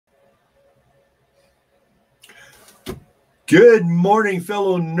Good morning,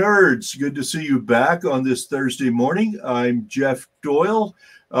 fellow nerds. Good to see you back on this Thursday morning. I'm Jeff Doyle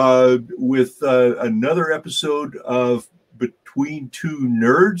with another episode of Between Two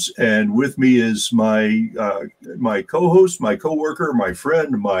Nerds, and with me is my co-host, my co-worker, my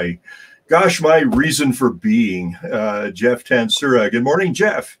friend, my reason for being, Jeff Tansura. Good morning,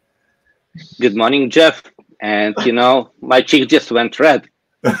 Jeff. Good morning, Jeff. And my cheek just went red.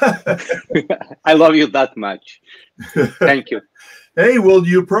 I love you that much. Thank you. Hey, well,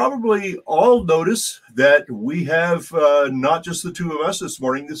 you probably all notice that we have not just the two of us this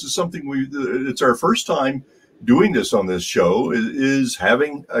morning. This is something it's our first time doing this on this show, is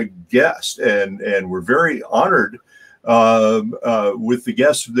having a guest. And we're very honored with the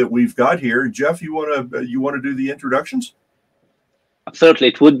guests that we've got here. Jeff, you want to do the introductions? Absolutely.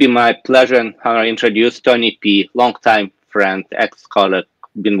 It would be my pleasure and honor to introduce Tony P., longtime friend, ex-colleague,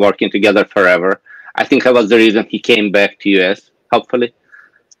 been working together forever. I was the reason he came back to US, hopefully.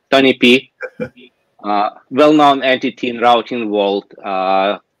 Tony P., well-known entity in routing world,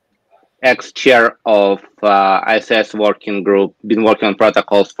 ex-chair of ISS working group, been working on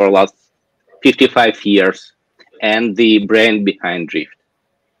protocols for the last 55 years, and the brain behind Rift.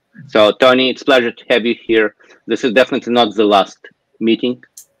 So, Tony, it's a pleasure to have you here. This is definitely not the last meeting.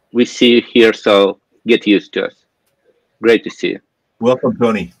 We see you here, so get used to us. Great to see you. Welcome,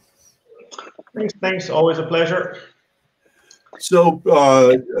 Tony. Thanks. Always a pleasure. So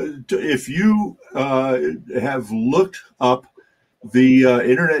if you have looked up the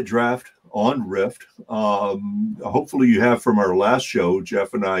internet draft on Rift, hopefully you have from our last show.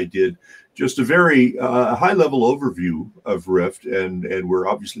 Jeff and I did just a very high-level overview of Rift, and we're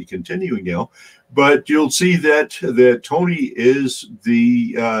obviously continuing now. But you'll see that Tony is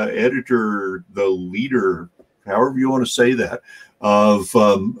the editor, the leader, however you want to say that, of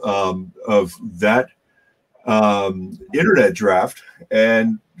that internet draft.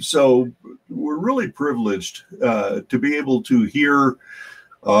 And so we're really privileged to be able to hear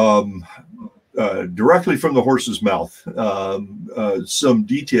directly from the horse's mouth some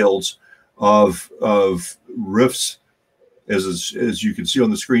details of Rift's, as you can see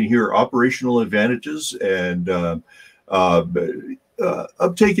on the screen here, operational advantages and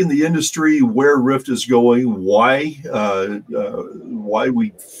uptake in the industry, where Rift is going, why we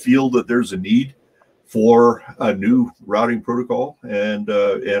feel that there's a need for a new routing protocol, and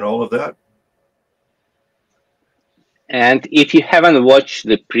all of that. And if you haven't watched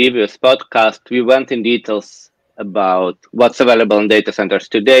the previous podcast, we went in details about what's available in data centers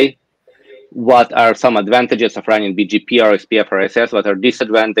today, what are some advantages of running BGP or SPF or SS, what are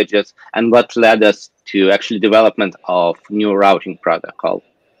disadvantages, and what led us to actually development of new routing protocol.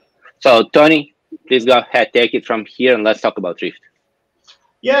 So, Tony, please go ahead, take it from here, and let's talk about Rift.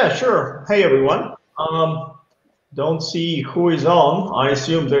 Yeah, sure. Hey, everyone. Don't see who is on. I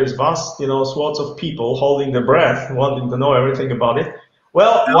assume there's vast, swaths of people holding their breath, wanting to know everything about it.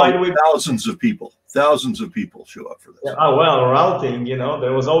 Well, why do we? Thousands of people show up for this. Yeah, well, routing,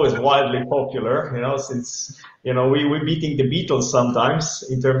 there was always wildly popular, since, we're beating the Beatles sometimes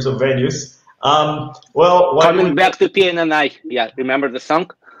in terms of venues. Coming back to PNNI, yeah, remember the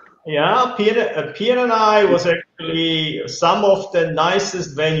song? Yeah, PNNI was actually some of the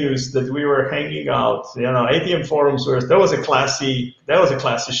nicest venues that we were hanging out. ATM forums that was a classy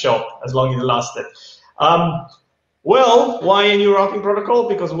shop as long as it lasted. Well, why a new routing protocol?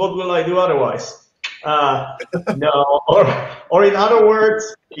 Because what will I do otherwise? No, or in other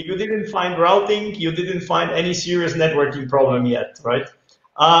words, if you didn't find routing, you didn't find any serious networking problem yet, right?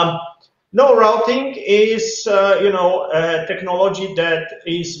 No, routing is, a technology that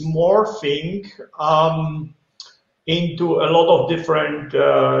is morphing into a lot of different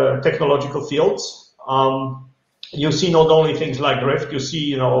technological fields. You see not only things like Rift, you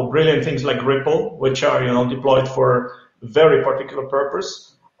see, brilliant things like Ripple, which are, deployed for very particular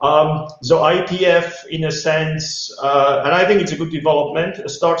purpose. So IPF, in a sense, and I think it's a good development,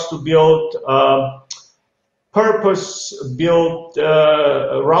 starts to build purpose-built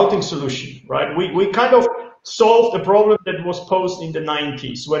routing solution, right? We kind of solved a problem that was posed in the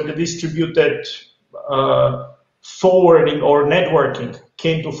 90s when the distributed forwarding or networking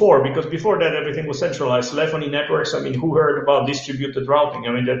came to fore, because before that everything was centralized. Telephony networks, who heard about distributed routing?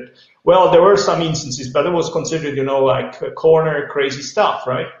 There were some instances, but it was considered, like corner crazy stuff,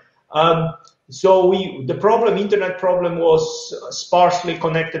 right? So the internet problem was sparsely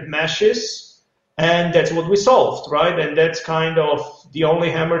connected meshes. And that's what we solved, right? And that's kind of the only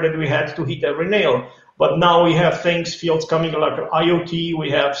hammer that we had to hit every nail. But now we have fields coming like IoT, we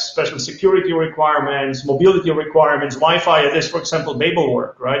have special security requirements, mobility requirements, Wi-Fi, this, for example, Babel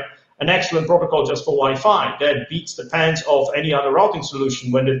work, right? an excellent protocol just for Wi-Fi that beats the pants of any other routing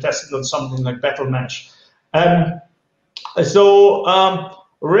solution when they tested on something like Battle Mesh.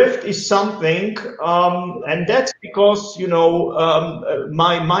 Rift is something, and that's because, you know,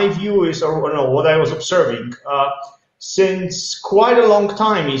 my view is, or no, what I was observing since quite a long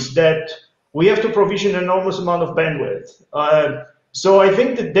time is that we have to provision an enormous amount of bandwidth. So I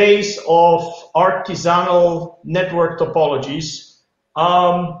think the days of artisanal network topologies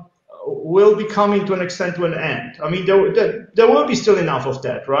will be coming to an extent to an end. I mean, there will be still enough of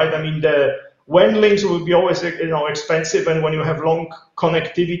that, right? I mean, the WAN links will be always, you know, expensive, and when you have long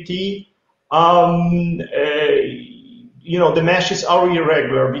connectivity, you know, the meshes are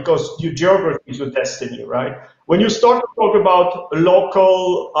irregular because your geography is your destiny, right? When you start to talk about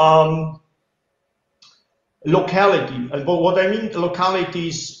local locality, and what I mean locality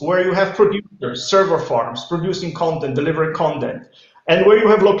is where you have producers, server farms producing content, delivering content, and where you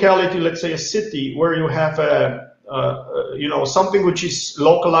have locality, let's say a city, where you have you know, something which is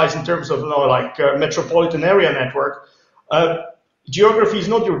localized in terms of, you know, like metropolitan area network. Geography is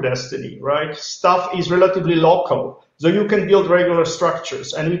not your destiny, right? Stuff is relatively local, so you can build regular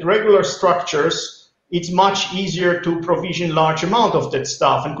structures, and with regular structures, it's much easier to provision large amount of that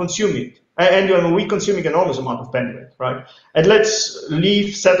stuff and consume it. And you know, we're consuming enormous amount of bandwidth, right? And let's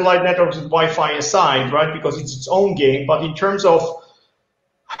leave satellite networks and Wi-Fi aside, right? Because it's its own game. But in terms of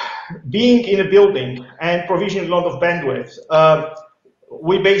being in a building and provisioning a lot of bandwidth,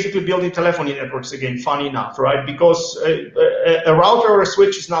 we basically building telephony networks again, funny enough, right? Because a router or a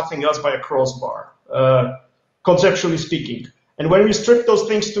switch is nothing else but a crossbar, conceptually speaking. And when we strip those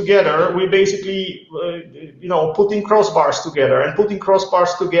things together, we basically, you know, putting crossbars together, and putting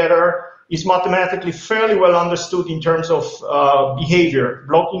crossbars together is mathematically fairly well understood in terms of behavior,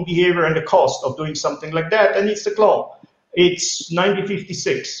 blocking behavior, and the cost of doing something like that. And it's the clone. It's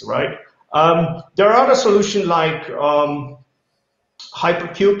 9056, right? There are other solutions like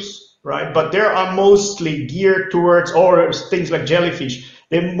hypercubes, right? But they are mostly geared towards, or things like Jellyfish.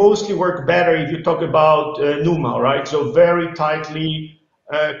 They mostly work better if you talk about NUMA, right? So very tightly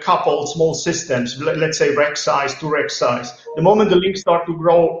coupled small systems, let's say rack size to rack size. The moment the links start to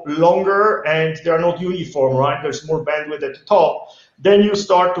grow longer and they're not uniform, right? There's more bandwidth at the top, then you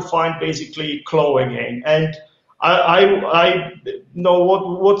start to find basically CLO again. And I know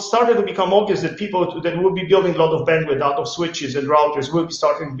what started to become obvious that people that will be building a lot of bandwidth out of switches and routers will be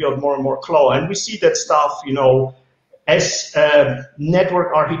starting to build more and more CLO. And we see that stuff, you know, as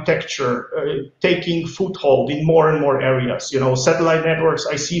network architecture taking foothold in more and more areas. You know, satellite networks,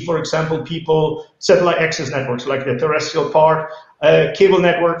 I see, for example, people, satellite access networks like the terrestrial part, cable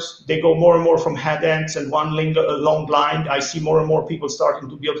networks, they go more and more from head ends and one long line. I see more and more people starting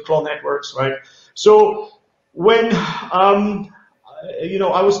to build CLO networks, right? So when, you know,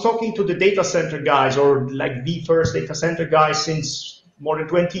 I was talking to the data center guys, or like the first data center guys since more than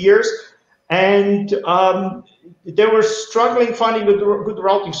 20 years, and they were struggling finding a good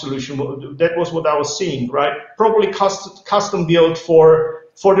routing solution. That was what I was seeing, right? Probably custom built for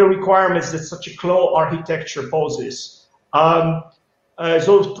the requirements that such a CLO architecture poses.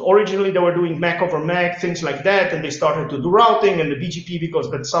 So originally they were doing MAC over MAC, things like that, and they started to do routing and the BGP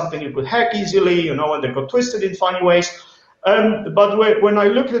because that's something you could hack easily, you know, and they got twisted in funny ways. But when I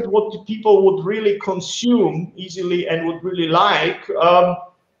looked at what people would really consume easily and would really like,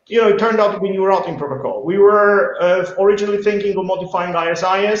 you know, it turned out to be new routing protocol. We were originally thinking of modifying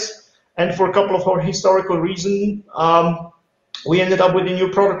ISIS, and for a couple of historical reasons, we ended up with a new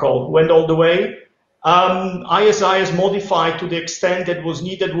protocol, went all the way. ISIS modified to the extent that was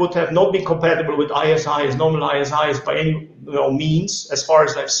needed would have not been compatible with ISIS, normal ISIS by any means, as far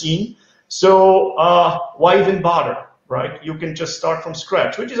as I've seen. So why even bother, right? You can just start from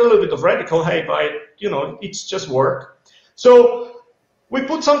scratch, which is a little bit of radical, hey, but you know, it's just work. So we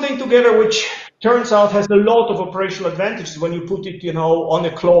put something together which turns out has a lot of operational advantages when you put it, you know, on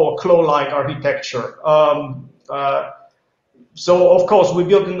a CLO-like architecture. So of course we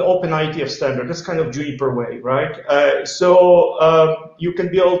built an open IETF standard. That's kind of Juniper way, right? So you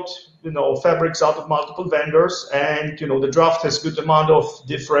can build, you know, fabrics out of multiple vendors, and you know the draft has good amount of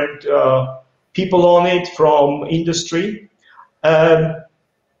different people on it from industry.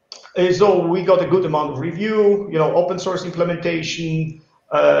 So we got a good amount of review, you know, open source implementation.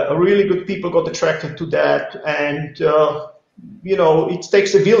 Really good people got attracted to that, and you know, it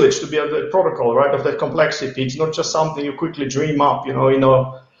takes a village to build a protocol, right, of that complexity. It's not just something you quickly dream up, you know,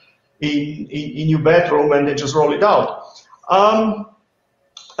 in your bedroom and then just roll it out.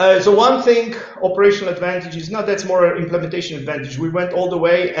 So one thing, operational advantage is not, that's more an implementation advantage. We went all the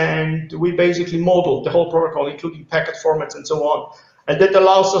way and we basically modeled the whole protocol, including packet formats and so on. And that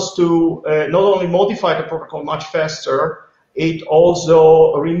allows us to not only modify the protocol much faster, it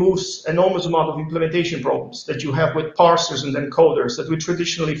also removes enormous amount of implementation problems that you have with parsers and encoders that we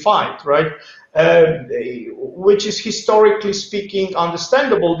traditionally find, right? Which is historically speaking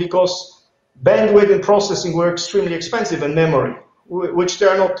understandable because bandwidth and processing were extremely expensive in memory, which they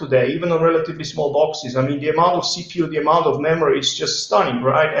are not today, even on relatively small boxes. I mean, the amount of CPU, the amount of memory is just stunning,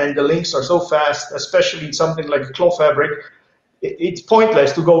 right? And the links are so fast, especially in something like a Claw Fabric. It's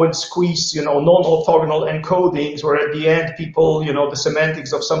pointless to go and squeeze, non-orthogonal encodings where at the end people, the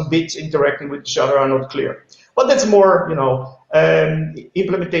semantics of some bits interacting with each other are not clear. But that's more,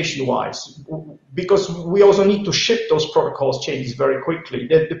 implementation-wise, because we also need to ship those protocols changes very quickly.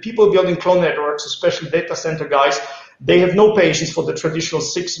 The people building clone networks, especially data center guys, they have no patience for the traditional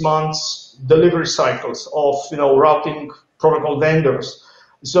 6 months delivery cycles of, routing protocol vendors.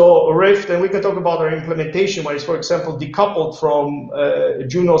 So Rift, and we can talk about our implementation, where it's, for example, decoupled from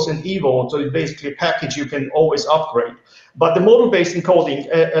Junos and Evo. So it's basically a package you can always upgrade. But the model-based encoding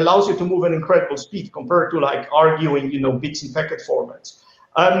allows you to move at incredible speed compared to like arguing, bits and packet formats.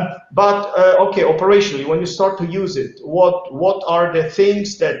 Okay, operationally, when you start to use it, what are the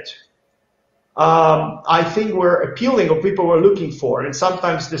things that I think were appealing or people were looking for? And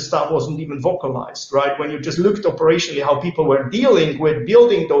sometimes this stuff wasn't even vocalized, right? When you just looked operationally how people were dealing with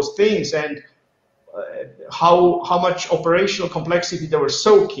building those things and how much operational complexity they were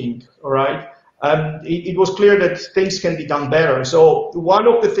soaking, all right? It was clear that things can be done better. So one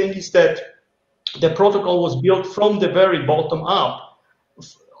of the things is that the protocol was built from the very bottom up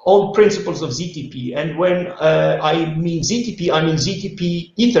on principles of ZTP. And when I mean ZTP, I mean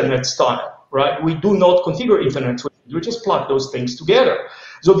ZTP Ethernet style. Right? We do not configure Ethernet switches. We just plug those things together.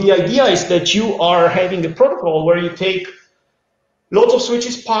 So the idea is that you are having a protocol where you take lots of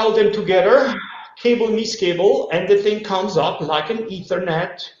switches, pile them together, cable meets cable, and the thing comes up like an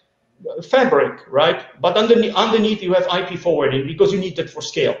Ethernet fabric, right? But underneath you have IP forwarding because you need that for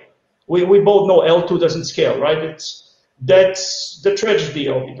scale. We both know L2 doesn't scale, right? That's the tragedy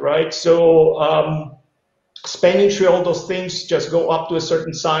of it, right? So spanning tree, all those things just go up to a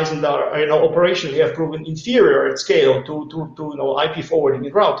certain size and are, operationally have proven inferior at scale to IP forwarding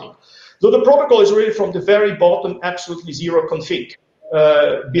and routing. So the protocol is really from the very bottom, absolutely zero config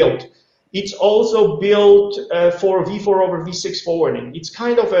built. It's also built for V4 over V6 forwarding. It's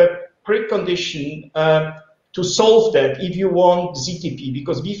kind of a precondition to solve that if you want ZTP,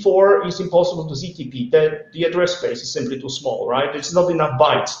 because V4 is impossible to ZTP. The address space is simply too small, right? It's not enough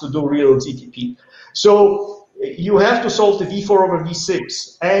bytes to do real ZTP. So you have to solve the V4 over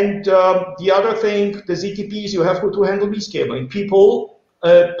V6. And the other thing, the ZTPs, you have to handle vScaling. People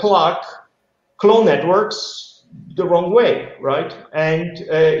plug clone networks the wrong way, right? And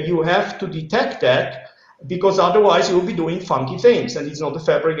you have to detect that because otherwise you'll be doing funky things. And it's not the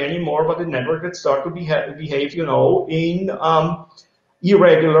fabric anymore, but the network that starts to behave, in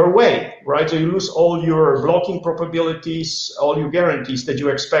irregular way, right? So you lose all your blocking probabilities, all your guarantees that you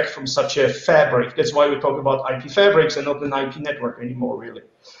expect from such a fabric. That's why we talk about IP fabrics and not an IP network anymore, really.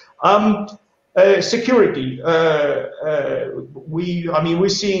 Security. We're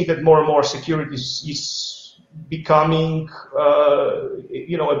seeing that more and more security is becoming,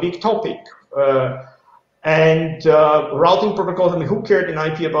 a big topic. Routing protocols. Who cared in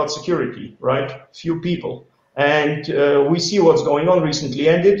IP about security, right? Few people. And we see what's going on recently,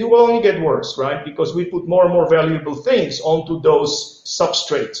 and it will only get worse, right? Because we put more and more valuable things onto those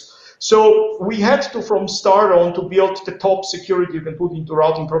substrates. So we had to, from start on, to build the top security you can put into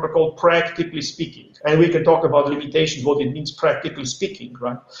routing protocol, practically speaking. And we can talk about limitations, what it means practically speaking,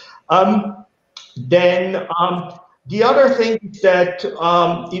 right? The other thing is that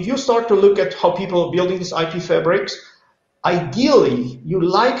if you start to look at how people are building these IP fabrics, ideally, you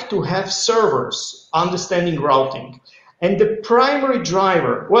like to have servers understanding routing. And the primary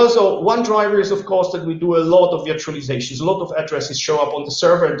driver, so one driver is, of course, that we do a lot of virtualizations. A lot of addresses show up on the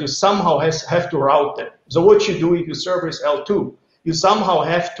server, and you somehow have to route them. So what you do if your server is L2, you somehow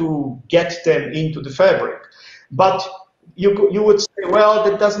have to get them into the fabric. But you would say, well,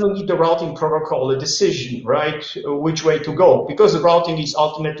 that doesn't need the routing protocol, a decision, right, which way to go. Because the routing is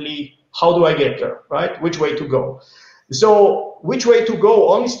ultimately, how do I get there, right, which way to go. So which way to go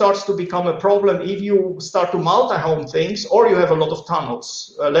only starts to become a problem if you start to multi-home things or you have a lot of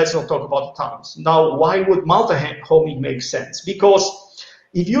tunnels. Let's not talk about the tunnels. Now, why would multi-homing make sense? Because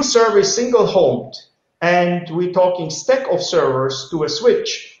if you serve a single-homed and we're talking stack of servers to a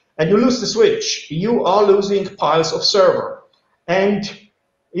switch and you lose the switch, you are losing piles of server. And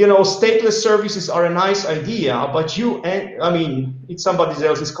stateless services are a nice idea, but it's somebody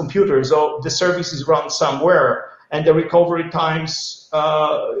else's computer, so the service is run somewhere. and the recovery times,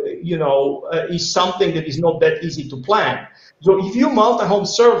 is something that is not that easy to plan. So if you multi-home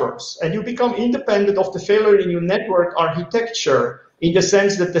servers and you become independent of the failure in your network architecture, in the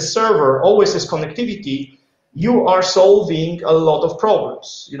sense that the server always has connectivity, you are solving a lot of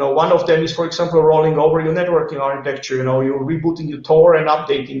problems. One of them is, for example, rolling over your networking architecture. You're rebooting your Tor and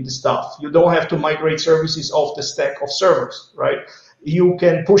updating the stuff. You don't have to migrate services off the stack of servers, right? You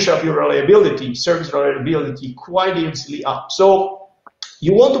can push up your reliability, service reliability, quite easily up. So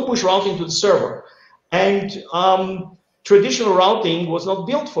you want to push routing to the server. And traditional routing was not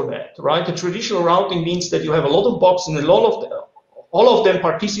built for that, right? The traditional routing means that you have a lot of boxes and all of them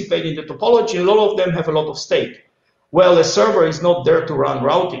participate in the topology, and all of them have a lot of state. Well, a server is not there to run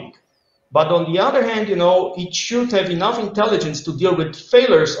routing. But on the other hand, it should have enough intelligence to deal with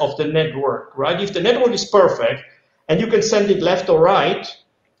failures of the network, right? If the network is perfect and you can send it left or right,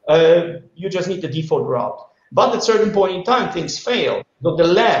 you just need the default route. But at a certain point in time, things fail. So the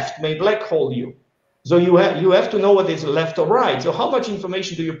left may black hole you. So you have to know what is left or right. So how much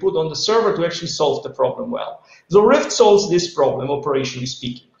information do you put on the server to actually solve the problem well? So Rift solves this problem, operationally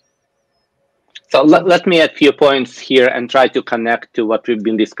speaking. So let me add a few points here and try to connect to what we've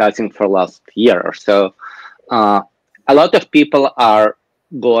been discussing for last year or so. A lot of people are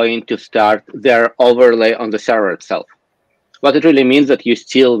going to start their overlay on the server itself. What it really means that you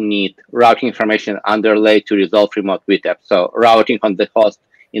still need routing information underlay to resolve remote VTAP. So routing on the host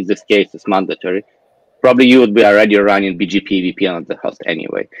in this case is mandatory. Probably you would be already running BGP VPN on the host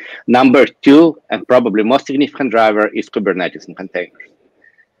anyway. Number two, and probably most significant driver, is Kubernetes and containers.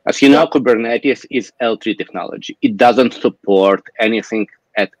 As you know, Kubernetes is L3 technology. It doesn't support anything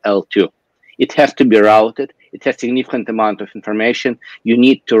at L2. It has to be routed. It has significant amount of information. You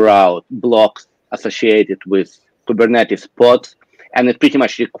need to route blocks associated with Kubernetes pods, and it pretty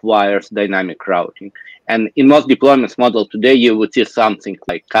much requires dynamic routing. And in most deployments model today, you would see something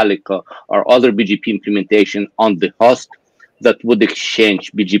like Calico or other BGP implementation on the host that would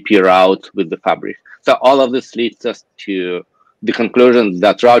exchange BGP routes with the fabric. So all of this leads us to the conclusion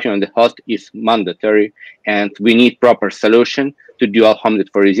that routing on the host is mandatory, and we need proper solution to dual homelet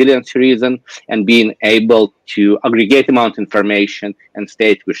for resiliency reason and being able to aggregate amount of information and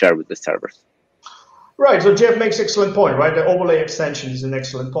state we share with the servers. Right, so Jeff makes excellent point, right? The overlay extension is an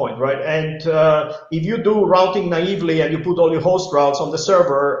excellent point, right? And if you do routing naively and you put all your host routes on the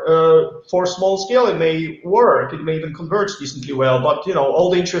server, for small scale it may work, it may even converge decently well, but all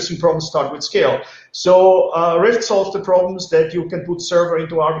the interesting problems start with scale. So Rift solves the problems that you can put server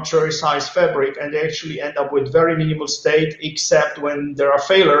into arbitrary size fabric and they actually end up with very minimal state, except when there are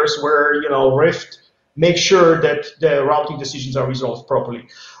failures where Rift makes sure that the routing decisions are resolved properly.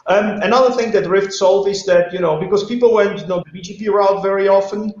 Another thing that Rift solved is that, because people went the BGP route very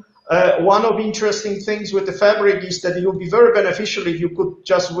often, one of the interesting things with the fabric is that it would be very beneficial if you could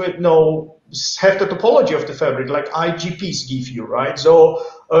just have the topology of the fabric, like IGPs give you, right? So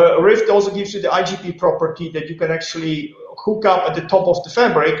Rift also gives you the IGP property that you can actually hook up at the top of the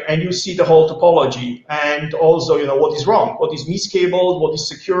fabric and you see the whole topology and also, what is wrong, what is miscabled, what is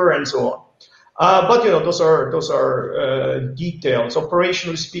secure, and so on. But those are details.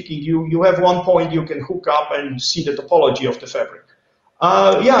 Operationally speaking, you have one point you can hook up and see the topology of the fabric.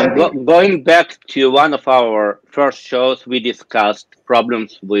 Going back to one of our first shows, we discussed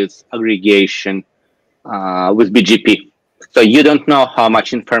problems with aggregation with BGP. So you don't know how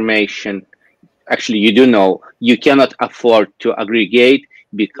much information. Actually, you do know. You cannot afford to aggregate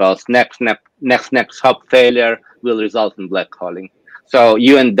because next hop failure will result in black holing. So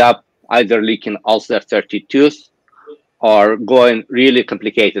you end up either leaking all CF32s or going really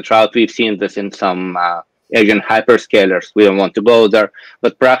complicated route. We've seen this in some Asian hyperscalers. We don't want to go there,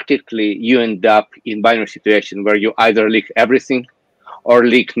 but practically you end up in binary situation where you either leak everything or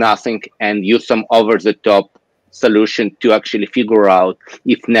leak nothing and use some over-the-top solution to actually figure out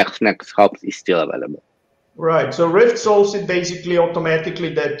if next hop is still available. Right. So Rift solves it basically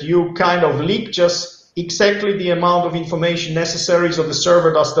automatically that you kind of leak just exactly the amount of information necessary so the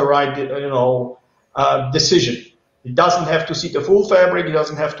server does the right decision. It doesn't have to see the full fabric, it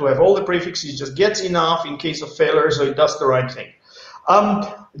doesn't have to have all the prefixes, it just gets enough in case of failure so it does the right thing.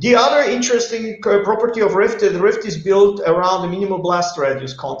 The other interesting property of Rift is Rift is built around the minimal blast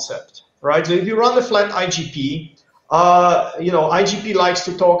radius concept, right? So if you run the flat IGP, IGP likes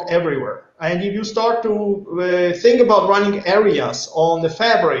to talk everywhere. And if you start to think about running areas on the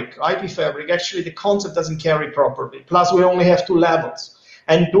fabric, IP fabric, actually the concept doesn't carry properly. Plus, we only have 2 levels.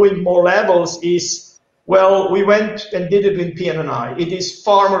 And doing more levels is, well, we went and did it with PNNI. It is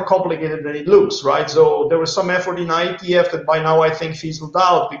far more complicated than it looks, right? So there was some effort in IETF that by now I think fizzled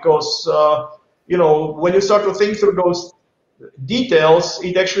out because, when you start to think through those details,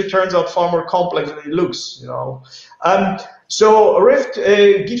 it actually turns out far more complex than it looks. So Rift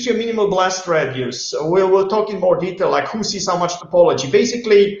gives you a minimal blast radius. We'll talk in more detail, like who sees how much topology.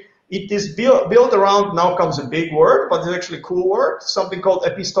 Basically, it is built around, now comes a big word, but it's actually a cool word, something called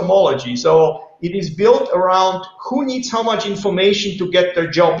epistemology. So it is built around who needs how much information to get their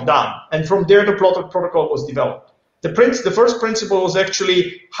job done. And from there, the protocol was developed. The first principle was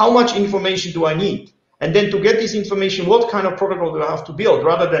actually, how much information do I need? And then to get this information, what kind of protocol do I have to build?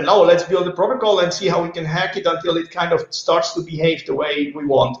 Rather than, oh, let's build a protocol and see how we can hack it until it kind of starts to behave the way we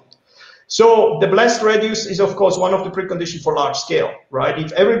want it. So the blast radius is, of course, one of the preconditions for large scale, right?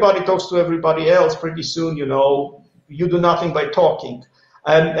 If everybody talks to everybody else, pretty soon, you do nothing by talking.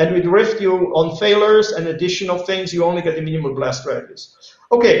 And with Rift, on failures and additional things, you only get the minimal blast radius.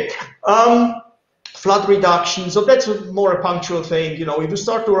 Okay. Flood reduction, so that's more a punctual thing. If you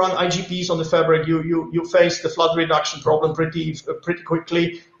start to run IGPs on the fabric, you face the flood reduction problem pretty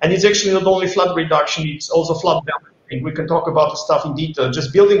quickly. And it's actually not only flood reduction, it's also flood balancing. We can talk about the stuff in detail.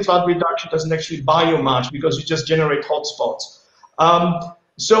 Just building flood reduction doesn't actually buy you much because you just generate hotspots.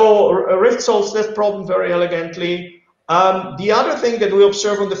 So Rift solves that problem very elegantly. The other thing that we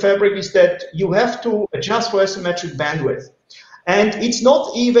observe on the fabric is that you have to adjust for asymmetric bandwidth. And it's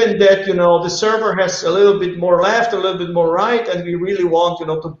not even that, the server has a little bit more left, a little bit more right, and we really want,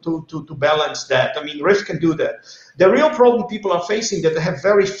 to balance that. I mean, Rift can do that. The real problem people are facing that they have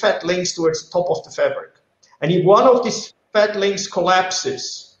very fat links towards the top of the fabric. And if one of these fat links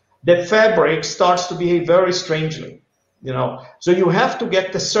collapses, the fabric starts to behave very strangely, So you have to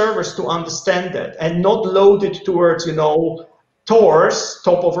get the servers to understand that and not load it towards, TORs,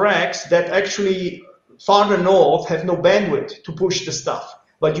 top of racks, that actually farther north have no bandwidth to push the stuff.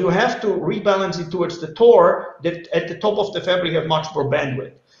 But you have to rebalance it towards the TOR that at the top of the fabric have much more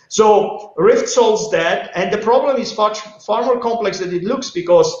bandwidth. So Rift solves that, and the problem is far more complex than it looks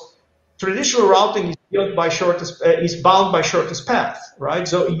because traditional routing is bound by shortest path, right?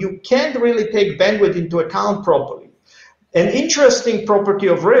 So you can't really take bandwidth into account properly. An interesting property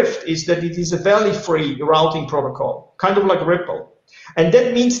of Rift is that it is a valley-free routing protocol, kind of like Ripple. And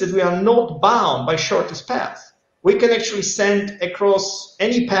that means that we are not bound by shortest path. We can actually send across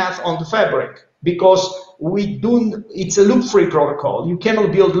any path on the fabric because it's a loop-free protocol. You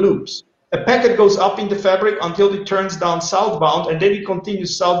cannot build loops. A packet goes up in the fabric until it turns down southbound, and then it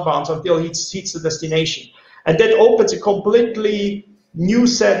continues southbound until it hits the destination. And that opens a completely new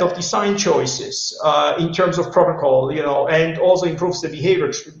set of design choices in terms of protocol, and also improves the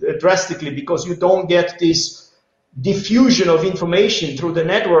behavior drastically because you don't get this diffusion of information through the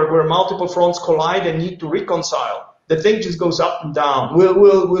network where multiple fronts collide and need to reconcile. The thing just goes up and down.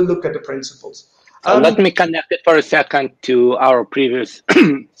 We'll look at the principles. Let me connect it for a second to our previous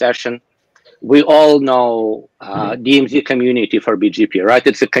session. We all know DMZ community for BGP, right?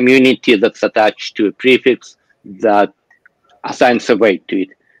 It's a community that's attached to a prefix that assigns a weight to it.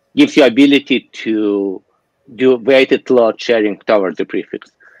 Gives you ability to do weighted load sharing towards the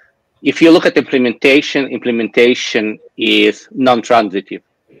prefix. If you look at implementation is non-transitive,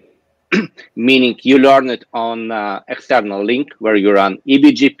 meaning you learn it on external link where you run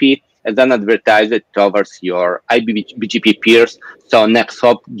eBGP and then advertise it towards your IBGP peers, so next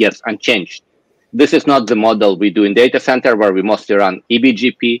hop gets unchanged. This is not the model we do in data center where we mostly run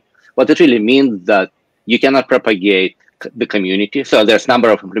eBGP. What it really means that you cannot propagate the community. So there's a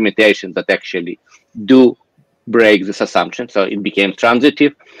number of implementations that actually do break this assumption, so it became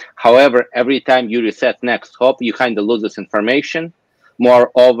transitive. However, every time you reset next hop, you kind of lose this information.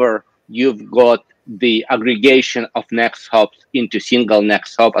 Moreover, you've got the aggregation of next hops into single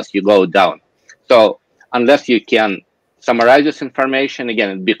next hop as you go down. So unless you can summarize this information, again,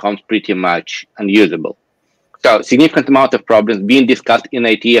 it becomes pretty much unusable. So significant amount of problems being discussed in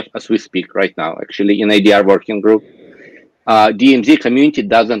IETF as we speak right now, actually in ADR working group. DMZ community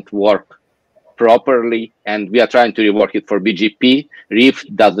doesn't work properly, and we are trying to rework it for BGP.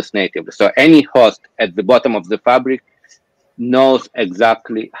 Rift does this natively. So any host at the bottom of the fabric knows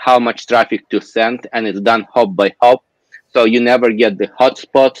exactly how much traffic to send, and it's done hop by hop. So you never get the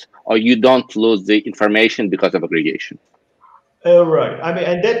hotspots, or you don't lose the information because of aggregation. Right. I mean,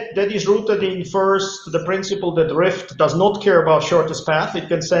 and that is rooted in first the principle that Rift does not care about shortest path. It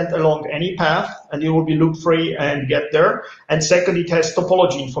can send along any path, and it will be loop free and get there. And second, it has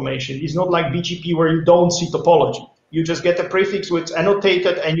topology information. It's not like BGP where you don't see topology. You just get a prefix which is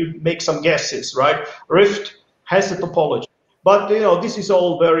annotated, and you make some guesses. Right? Rift has the topology. But this is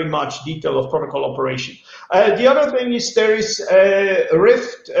all very much detail of protocol operation. The other thing is there is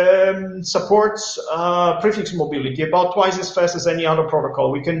Rift supports prefix mobility about twice as fast as any other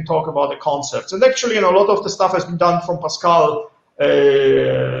protocol. We can talk about the concepts. And actually, a lot of the stuff has been done from Pascal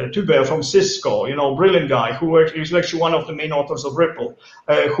Tubert from Cisco, brilliant guy, who is actually one of the main authors of Ripple,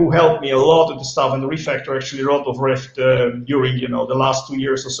 who helped me a lot with the stuff. And the Refactor actually wrote of Rift during, the last 2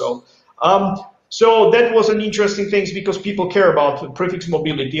 years or so. So that was an interesting thing because people care about prefix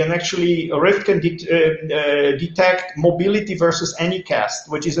mobility, and actually Rift can detect mobility versus Anycast,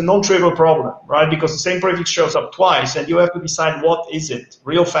 which is a non-trivial problem, right? Because the same prefix shows up twice, and you have to decide what is it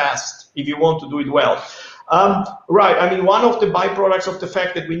real fast if you want to do it well. Right, I mean, one of the byproducts of the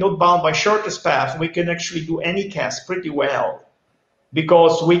fact that we're not bound by shortest path, we can actually do Anycast pretty well,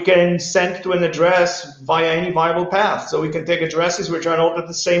 because we can send to an address via any viable path. So we can take addresses which are not at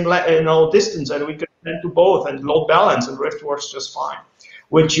the same distance, and we can send to both and load balance, and Rift works just fine,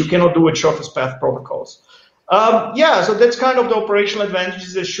 which you cannot do with shortest path protocols. Yeah, so that's kind of the operational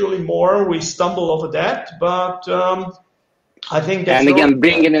advantages. There's surely more. We stumble over that, but I think that's... And again,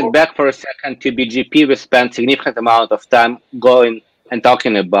 bringing it back for a second to BGP, we spent significant amount of time going and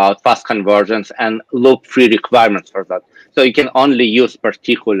talking about fast conversions and loop-free requirements for that. So you can only use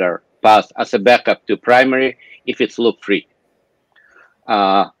particular path as a backup to primary if it's loop-free.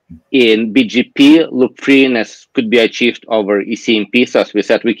 In BGP, loop-freeness could be achieved over ECMP. So as we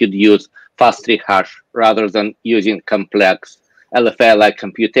said, we could use fast-3 hash rather than using complex LFA-like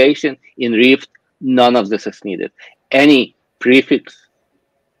computation. In Rift, none of this is needed. Any prefix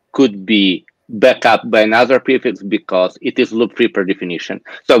could be backed up by another prefix because it is loop-free per definition.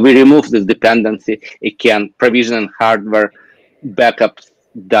 So we remove this dependency. It can provision hardware backups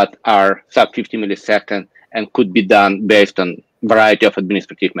that are sub 50 milliseconds and could be done based on variety of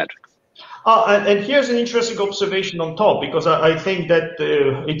administrative metrics. And here's an interesting observation on top, because I think that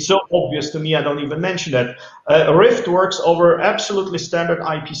it's so obvious to me, I don't even mention that. Rift works over absolutely standard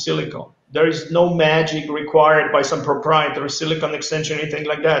IP silicon. There is no magic required by some proprietary silicon extension, anything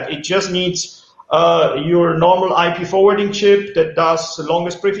like that. It just needs your normal IP forwarding chip that does the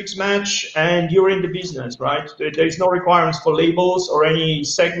longest prefix match, and you're in the business, right? There is no requirements for labels or any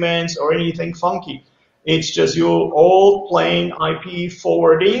segments or anything funky. It's just your all plain IP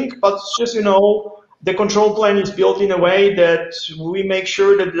forwarding, but it's just, the control plane is built in a way that we make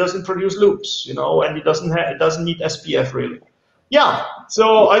sure that it doesn't produce loops, and it doesn't need SPF really. Yeah,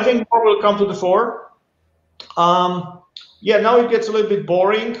 so I think more will come to the fore. Yeah, now it gets a little bit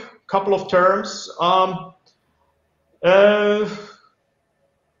boring. Couple of terms.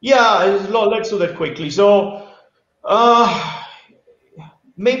 Yeah, let's do that quickly. So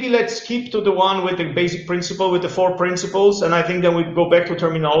maybe let's keep to the one with the basic principle, with the 4 principles, and I think then we go back to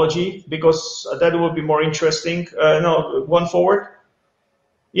terminology, because that will be more interesting. No, one forward.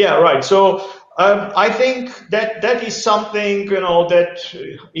 Yeah, right. So I think that is something, that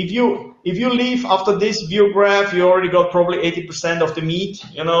if you leave after this view graph, you already got probably 80% of the meat.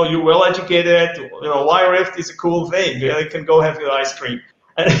 You're well educated. Why Rift is a cool thing. You can go have your ice cream.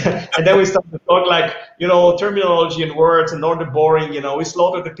 And then we start to talk like, terminology and words and all the boring, we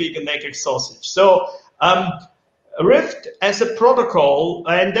slaughter the pig and make it sausage. So Rift as a protocol,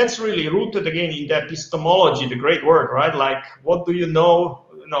 and that's really rooted again in the epistemology, the great word, right? Like, what do you know?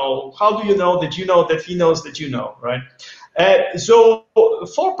 How do you know that he knows that you know, right? So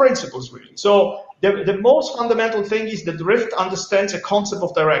 4 principles really. So the most fundamental thing is that Rift understands a concept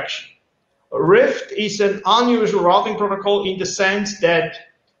of direction. Rift is an unusual routing protocol in the sense that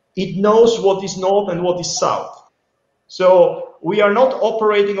it knows what is north and what is south. So we are not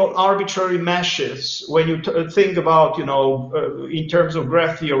operating on arbitrary meshes when you think about, in terms of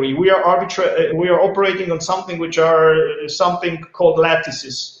graph theory. We are operating on something which are something called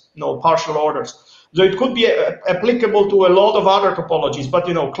lattices, partial orders. So it could be applicable to a lot of other topologies, but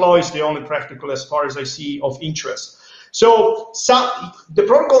CLO is the only practical, as far as I see, of interest. So the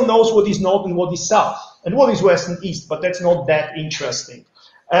protocol knows what is north and what is south, and what is west and east, but that's not that interesting.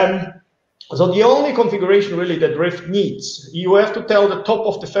 So the only configuration really that Rift needs, you have to tell the top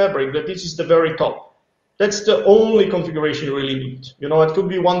of the fabric that this is the very top. That's the only configuration you really need. It could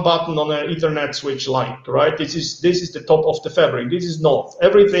be one button on an Ethernet switch light, right? This is the top of the fabric. This is north.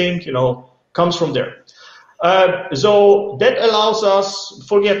 Everything, comes from there. So that allows us,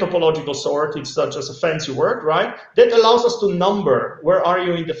 forget topological sort, it's such as a fancy word, right? That allows us to number where are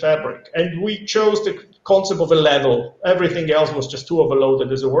you in the fabric. And we chose the concept of a level. Everything else was just too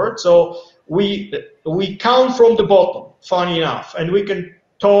overloaded as a word. So we count from the bottom, funny enough, and we can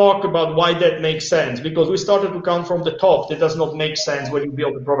talk about why that makes sense, because we started to count from the top. That does not make sense when you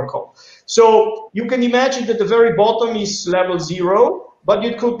build the protocol. So you can imagine that the very bottom is level 0, but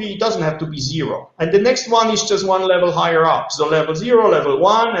it doesn't have to be 0. And the next one is just one level higher up. So level 0, level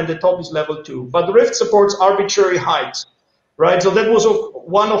 1, and the top is level 2. But Rift supports arbitrary heights, right? So that was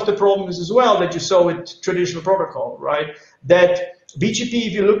one of the problems as well that you saw with traditional protocol, right? That BGP,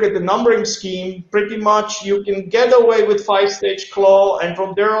 if you look at the numbering scheme, pretty much you can get away with 5-stage claw, and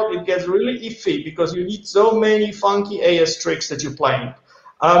from there on it gets really iffy because you need so many funky AS tricks that you're playing.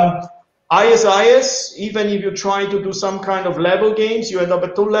 IS, even if you're trying to do some kind of level games, you end up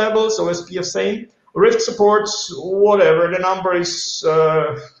at 2 levels, so SPF same. Rift supports whatever, the number is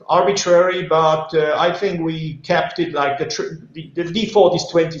arbitrary, but I think we kept it like the default is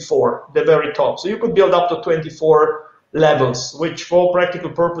 24, the very top. So you could build up to 24 levels, which for practical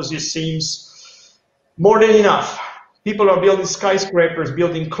purposes seems more than enough. People are building skyscrapers,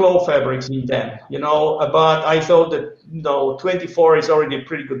 building claw fabrics in them, you know, but I thought that, you know, 24 is already a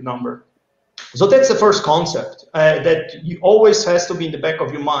pretty good number. So that's the first concept that you always has to be in the back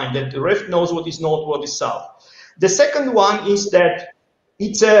of your mind, that the Rift knows what is north, what is south. The second one is that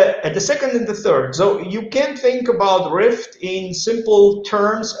it's at the second and the third. So you can think about Rift in simple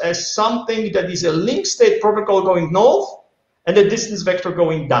terms as something that is a link state protocol going north and a distance vector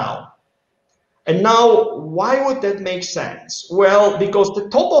going down. And now, why would that make sense? Well, because the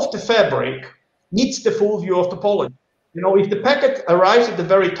top of the fabric needs the full view of topology. You know, if the packet arrives at the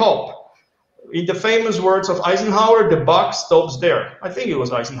very top, in the famous words of Eisenhower, the buck stops there. I think it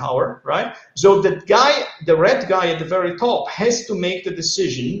was Eisenhower, right? So the guy, the red guy at the very top, has to make the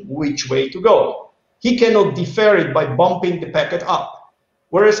decision which way to go. He cannot defer it by bumping the packet up.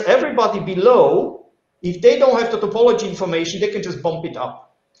 Whereas everybody below, if they don't have the topology information, they can just bump it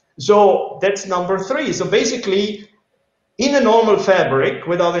up. So that's number 3. So basically, in a normal fabric,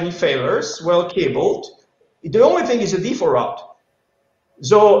 without any failures, well cabled, the only thing is a default route.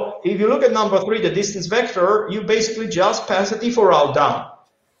 So if you look at number 3, the distance vector, you basically just pass a default route down.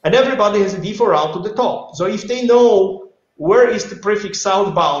 And everybody has a default route to the top. So if they know where is the prefix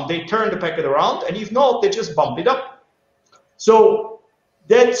southbound, they turn the packet around. And if not, they just bump it up. So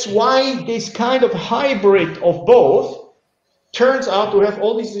that's why this kind of hybrid of both turns out to have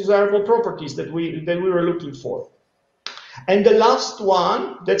all these desirable properties that we were looking for. And the last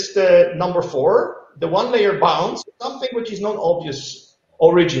one, that's the number 4, the one layer bounds, something which is not obvious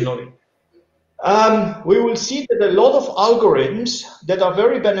originally. We will see that a lot of algorithms that are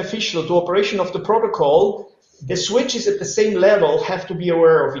very beneficial to operation of the protocol, the switches at the same level have to be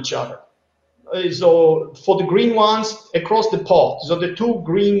aware of each other. So for the green ones, across the pod, so the 2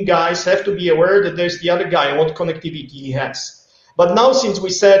 green guys have to be aware that there's the other guy and what connectivity he has. But now, since we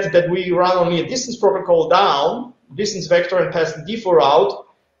said that we run only a distance protocol down, distance vector, and pass the default route,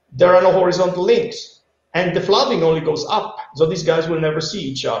 there are no horizontal links. And the flooding only goes up, so these guys will never see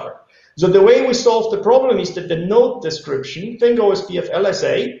each other. So the way we solve the problem is that the node description, think OSPF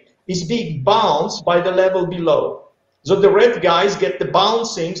LSA, is being bounced by the level below. So the red guys get the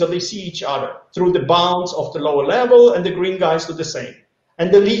bouncing, so they see each other through the bounds of the lower level, and the green guys do the same. And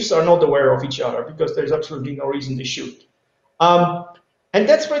the leaves are not aware of each other because there's absolutely no reason they should. And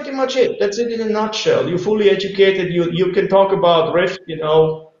that's pretty much it. That's it in a nutshell. You're fully educated. You can talk about Rift, you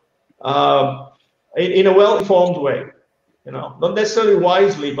know, in a well-informed way, you know, not necessarily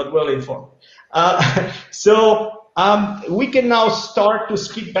wisely, but well-informed. So we can now start to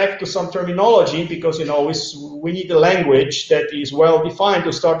skip back to some terminology because, you know, we need a language that is well-defined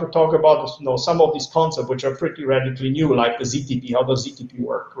to start to talk about, you know, some of these concepts which are pretty radically new, like the ZTP. How does ZTP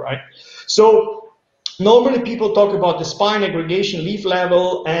work, right? So normally people talk about the spine aggregation leaf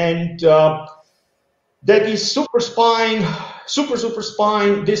level, and that is super spine, super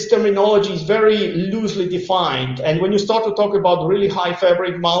spine. This terminology is very loosely defined. And when you start to talk about really high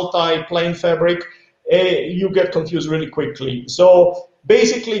fabric, multi-plane fabric, you get confused really quickly. So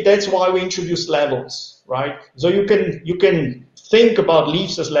basically, that's why we introduced levels, right? So you can think about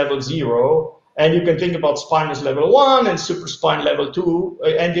leaves as level 0, and you can think about spine as level 1 and super spine level 2,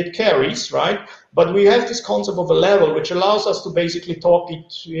 and it carries, right? But we have this concept of a level which allows us to basically talk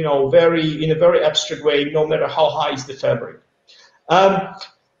it, you know, in a very abstract way, no matter how high is the fabric.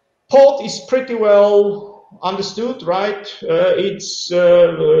 Pod is pretty well understood, right? It's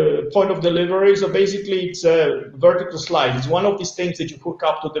point of delivery. So basically, it's a vertical slide. It's one of these things that you hook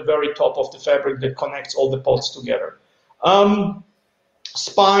up to the very top of the fabric that connects all the pods together.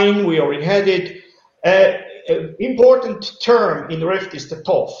 Spine, we already had it. Important term in Rift is the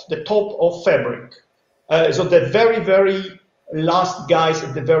top of fabric. So the very last guys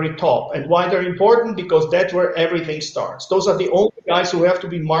at the very top. And why they're important? Because that's where everything starts. Those are the only guys who have to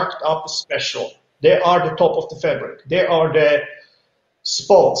be marked up as special. They are the top of the fabric. They are the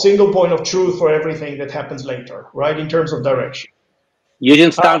spot, single point of truth for everything that happens later, right, in terms of direction.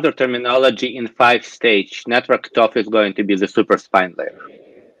 Using standard terminology in 5-stage, network top is going to be the super spine layer.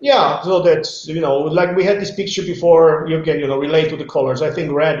 Yeah, so that's, like we had this picture before, you can, relate to the colors. I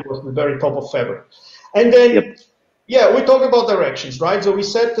think red was the very top of fabric. And then, yeah, we talk about directions, right? So we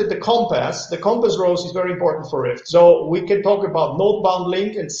said that the compass rose is very important for Rift. So we can talk about northbound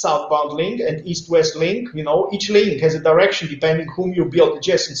link and southbound link and east-west link. Each link has a direction depending whom you build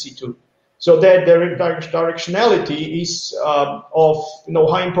adjacency to. So that directionality is of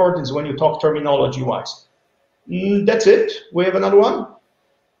high importance when you talk terminology-wise. That's it. We have another one.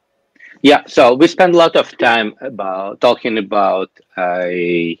 Yeah, so we spend a lot of time talking about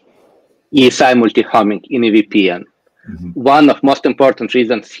ESI multi-homing in a VPN. Mm-hmm. One of most important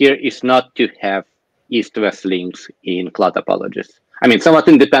reasons here is not to have east-west links in cloud topologies. I mean, somewhat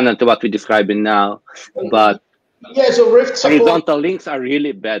independent of what we're describing now, but yeah, so Rift horizontal links are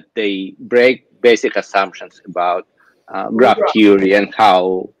really bad. They break basic assumptions about graph theory and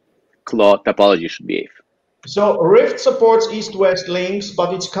how cloud topology should behave. So Rift supports east-west links,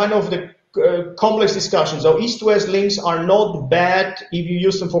 but it's kind of the complex discussion. So east-west links are not bad if you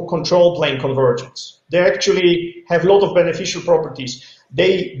use them for control plane convergence. They actually have a lot of beneficial properties.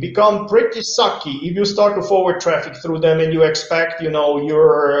 They become pretty sucky if you start to forward traffic through them and you expect,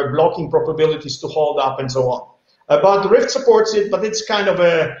 your blocking probabilities to hold up and so on. But Rift supports it, but it's kind of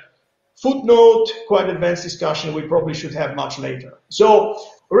a footnote, quite advanced discussion we probably should have much later. So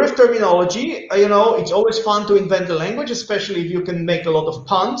Rift terminology, it's always fun to invent a language, especially if you can make a lot of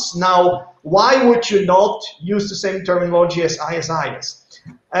puns. Now, why would you not use the same terminology as ISIS?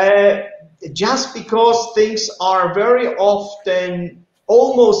 Just because things are very often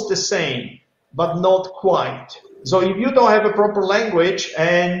almost the same, but not quite. So if you don't have a proper language,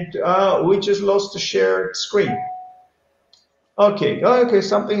 and we just lost the shared screen. Okay,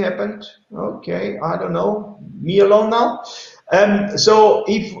 something happened. Okay, I don't know. Me alone now? So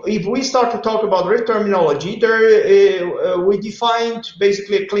if we start to talk about Rift terminology, we defined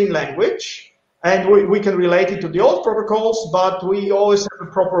basically a clean language, and we can relate it to the old protocols, but we always have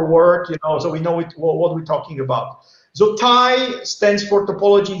a proper word, so we know what we're talking about. So TIE stands for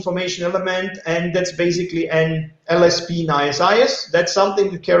Topology Information Element, and that's basically an LSP in ISIS. That's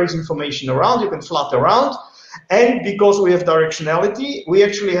something that carries information around. You can flutter around. And because we have directionality, we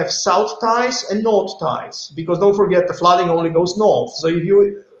actually have south ties and north ties. Because don't forget, the flooding only goes north. So if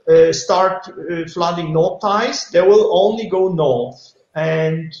you start flooding north ties, they will only go north.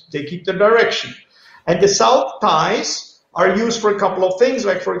 And they keep the direction. And the south ties are used for a couple of things,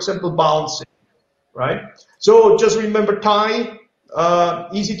 like, for example, bouncing. Right? So just remember tie,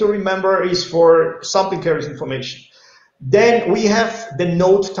 easy to remember, is for something carries information. Then we have the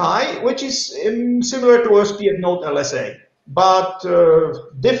node tie, which is similar to OSPF node LSA, but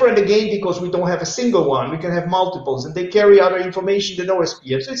different again because we don't have a single one. We can have multiples, and they carry other information than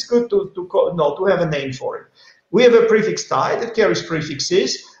OSPF. So it's good to have a name for it. We have a prefix tie that carries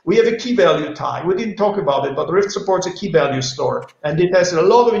prefixes. We have a key value tie. We didn't talk about it, but Rift supports a key value store, and it has a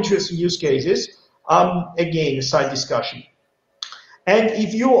lot of interesting use cases. Again, a side discussion. And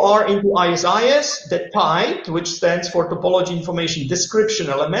if you are into ISIS, the TIDE, which stands for Topology Information Description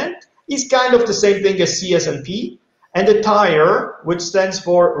Element, is kind of the same thing as CSNP. And the TIRE, which stands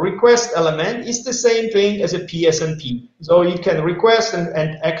for Request Element, is the same thing as a PSNP. So you can request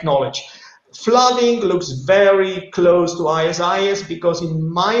and acknowledge. Flooding looks very close to ISIS because, in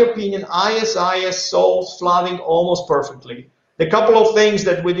my opinion, ISIS solves flooding almost perfectly. The couple of things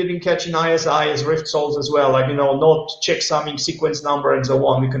that we didn't catch in ISIS, Rift solves as well, like, not checksumming, sequence number, and so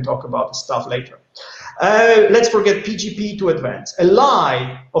on. We can talk about the stuff later. Let's forget PGP to advance. A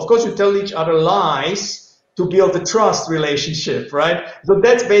lie, of course, you tell each other lies to build a trust relationship, right? So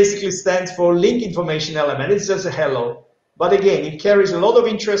that basically stands for link information element. It's just a hello. But again, it carries a lot of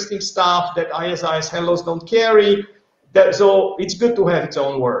interesting stuff that ISIS hellos don't carry. So it's good to have its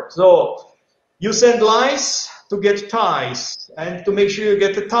own word. So you send lies to get ties. And to make sure you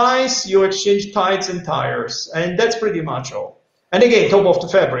get the ties, you exchange tides and tires. And that's pretty much all. And again, top of the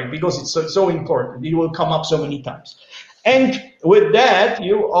fabric, because it's so important. It will come up so many times. And with that,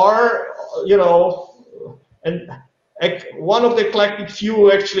 you are, and one of the eclectic few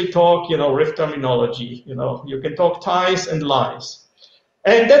who actually talk, Rift terminology. You can talk ties and lies.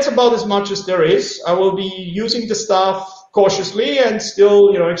 And that's about as much as there is. I will be using the stuff cautiously and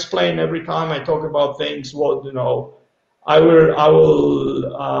still, explain every time I talk about things what, I will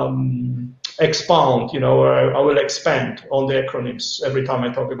expound, or I will expand on the acronyms every time I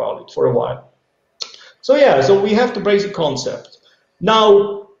talk about it for a while. So yeah, so we have the basic concept.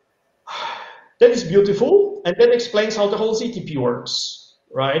 Now, that is beautiful, and that explains how the whole ZTP works,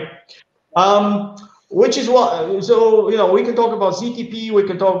 right? Which is what, so, we can talk about ZTP, we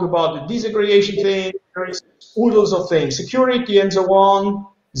can talk about the disaggregation thing, there is oodles of things, security and so on.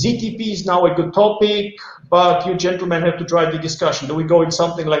 ZTP is now a good topic, but you gentlemen have to drive the discussion. Do we go in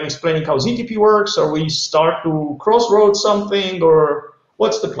something like explaining how ZTP works, or we start to crossroad something, or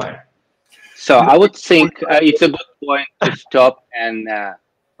what's the plan? So I would think it's a good point to stop and,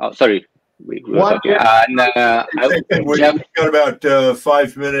 sorry. We've got about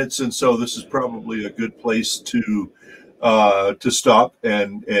 5 minutes, and so this is probably a good place to stop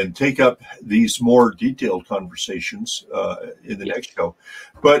and take up these more detailed conversations in the next show.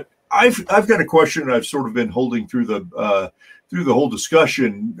 But I've got a question I've sort of been holding through the whole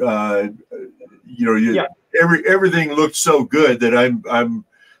discussion. Everything looked so good that I'm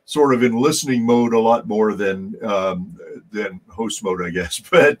sort of in listening mode a lot more than host mode, I guess.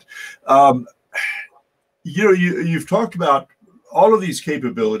 But you've talked about all of these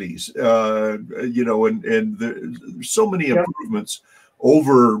capabilities, and there's so many improvements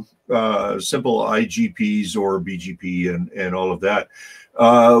over simple IGPs or BGP and all of that.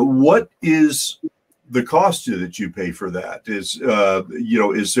 What is the cost that you pay for that? Is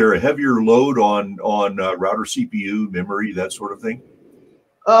there a heavier load on router CPU, memory, that sort of thing?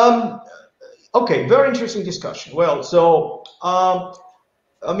 Okay, very interesting discussion. Well, so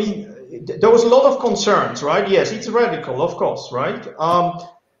I mean, there was a lot of concerns, right? Yes, it's radical, of course, right?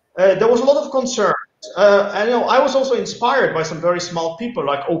 There was a lot of concerns. And I was also inspired by some very smart people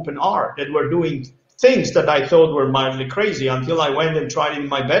like OpenR that were doing things that I thought were mildly crazy until I went and tried it in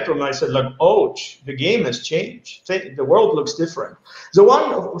my bedroom. And I said, like, oh, the game has changed. The world looks different. The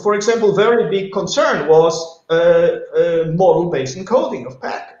one, for example, very big concern was model-based encoding of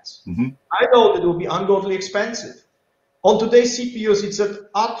packets. Mm-hmm. I thought it would be ungodly expensive. On today's CPUs, it's an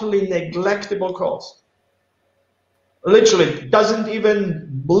utterly neglectable cost. Literally, it doesn't even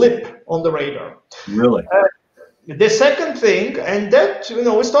blip on the radar. Really? The second thing, and that,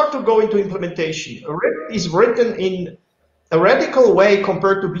 we start to go into implementation. RIP is written in a radical way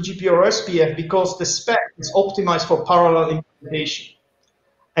compared to BGP or SPF because the spec is optimized for parallel implementation.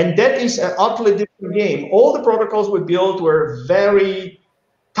 And that is an utterly different game. All the protocols we built were very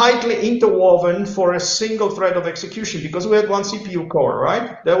tightly interwoven for a single thread of execution because we had one CPU core,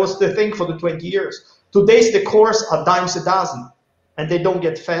 right? That was the thing for the 20 years. Today's the cores are dimes a dozen, and they don't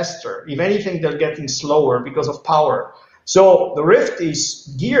get faster. If anything, they're getting slower because of power. So the Rift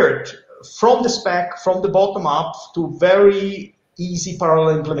is geared from the spec, from the bottom up, to very easy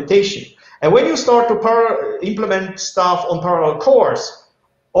parallel implementation. And when you start to implement stuff on parallel cores,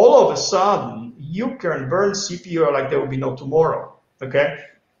 all of a sudden, you can burn CPU like there will be no tomorrow, okay?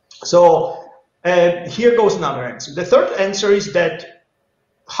 So here goes another answer. The third answer is that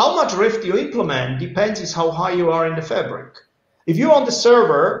how much Rift you implement depends on how high you are in the fabric. If you're on the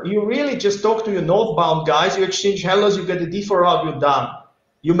server, you really just talk to your northbound guys, you exchange hellos, you get a D4 route, you're done.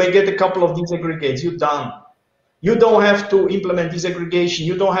 You may get a couple of disaggregates, you're done. You don't have to implement disaggregation,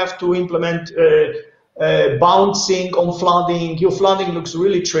 you don't have to implement bouncing on flooding. Your flooding looks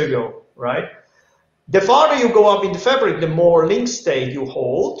really trivial, right? The farther you go up in the fabric, the more link state you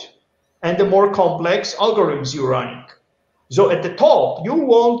hold and the more complex algorithms you're running. So at the top, you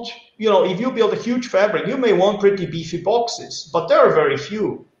want, if you build a huge fabric, you may want pretty beefy boxes, but there are very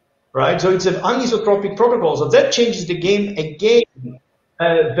few, right? So it's an anisotropic protocol. So that changes the game again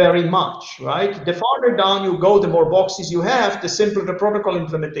very much, right? The farther down you go, the more boxes you have, the simpler the protocol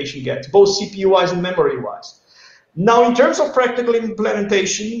implementation gets, both CPU-wise and memory-wise. Now, in terms of practical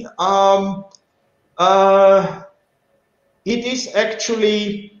implementation, it is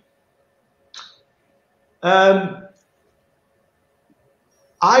actually,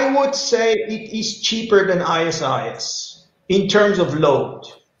 I would say it is cheaper than ISIS in terms of load.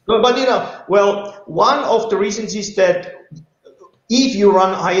 But well, one of the reasons is that if you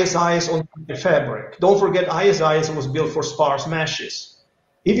run ISIS on the fabric, don't forget ISIS was built for sparse meshes.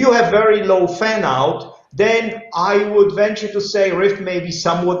 If you have very low fan out, then I would venture to say Rift may be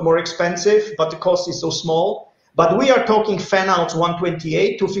somewhat more expensive, but the cost is so small. But we are talking fan outs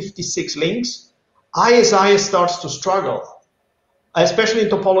 128 to 56 links. ISIS starts to struggle, especially in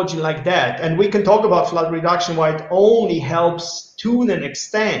topology like that. And we can talk about flood reduction, why it only helps tune and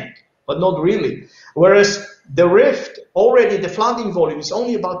extend, but not really. Whereas the Rift, already the flooding volume is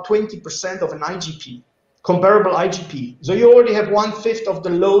only about 20% of an IGP, comparable IGP. So you already have 1/5 of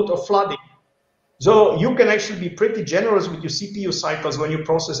the load of flooding. So you can actually be pretty generous with your CPU cycles when you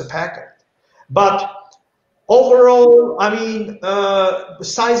process a packet. But overall, I mean,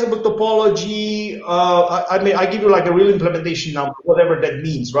 sizable topology, I give you like a real implementation number, whatever that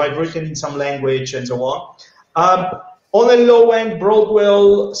means, right? Written in some language and so on. On a low end,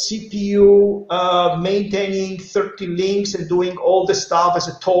 Broadwell CPU, maintaining 30 links and doing all the stuff as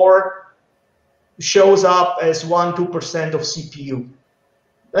a Tor shows up as 1-2% of CPU.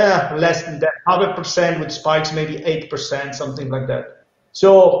 Less than that, 0.5% with spikes, maybe 8%, something like that.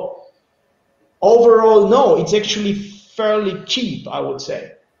 So overall, no, it's actually fairly cheap, I would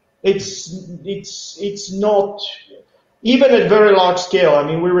say. It's not, even at very large scale. I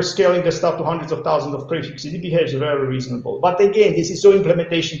mean, we were scaling the stuff to hundreds of thousands of prefixes. It behaves very reasonable. But again, this is so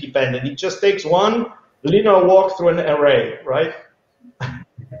implementation dependent. It just takes one linear walk through an array, right?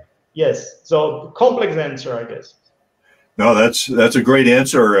 Yes. So complex answer, I guess. No, that's a great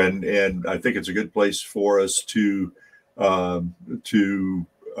answer, and I think it's a good place for us to end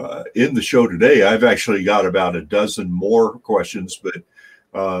the show today. I've actually got about a dozen more questions, but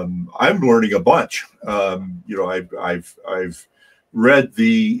I'm learning a bunch. You know, I've read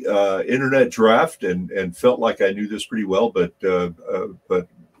the internet draft and felt like I knew this pretty well, but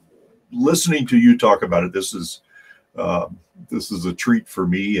listening to you talk about it, this is a treat for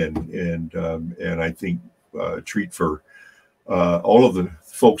me, and I think a treat for all of the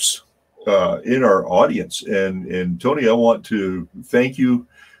folks in our audience. And Tony, I want to thank you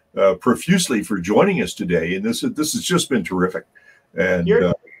profusely for joining us today. And this has just been terrific.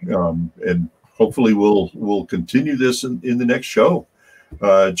 And hopefully we'll continue this in the next show.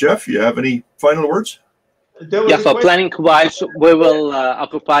 Jeff, you have any final words? Yeah, so planning wise, we will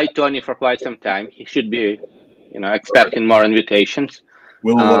occupy Tony for quite some time. He should be, expecting more invitations.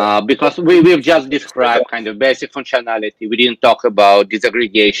 Because we've just described kind of basic functionality. We didn't talk about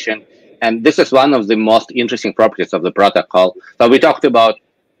disaggregation. And this is one of the most interesting properties of the protocol. So we talked about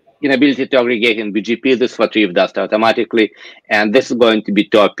inability to aggregate in BGP. This is what Riff does automatically. And this is going to be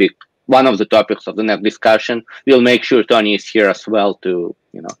one of the topics of the next discussion. We'll make sure Tony is here as well to,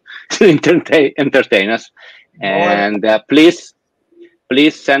 entertain us. And please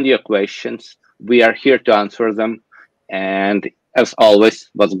send your questions. We are here to answer them. And as always, it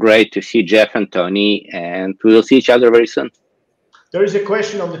was great to see Jeff and Tony, and we will see each other very soon. There is a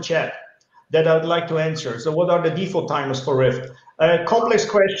question on the chat that I would like to answer. So what are the default timers for Rift? Complex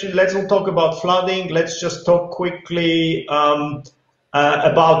question. Let's not talk about flooding. Let's just talk quickly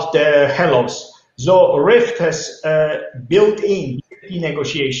about the hellos. So Rift has built-in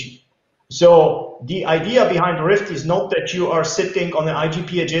negotiation. So the idea behind Rift is not that you are sitting on an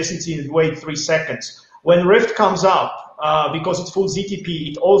IGP adjacency and wait 3 seconds. When Rift comes up, because it's full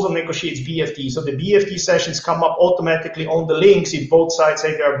ZTP, it also negotiates BFT. So the BFT sessions come up automatically on the links if both sides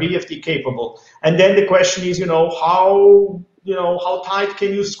say they are BFT capable. And then the question is, how tight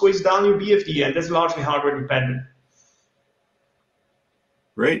can you squeeze down your BFT? And that's largely hardware dependent.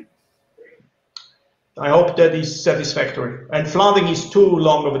 Great. I hope that is satisfactory. And flooding is too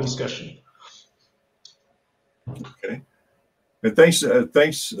long of a discussion. Okay. And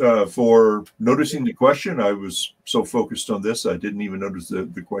thanks for noticing the question. I was so focused on this, I didn't even notice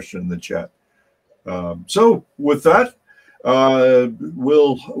the question in the chat. So with that,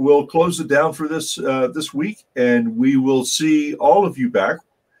 we'll close it down for this week, and we will see all of you back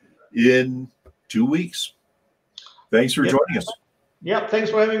in 2 weeks. Thanks for joining us. Yeah, thanks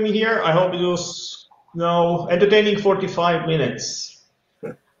for having me here. I hope it was entertaining 45 minutes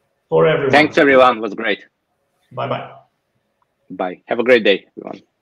for everyone. Thanks, everyone. It was great. Bye-bye. Bye. Have a great day, everyone.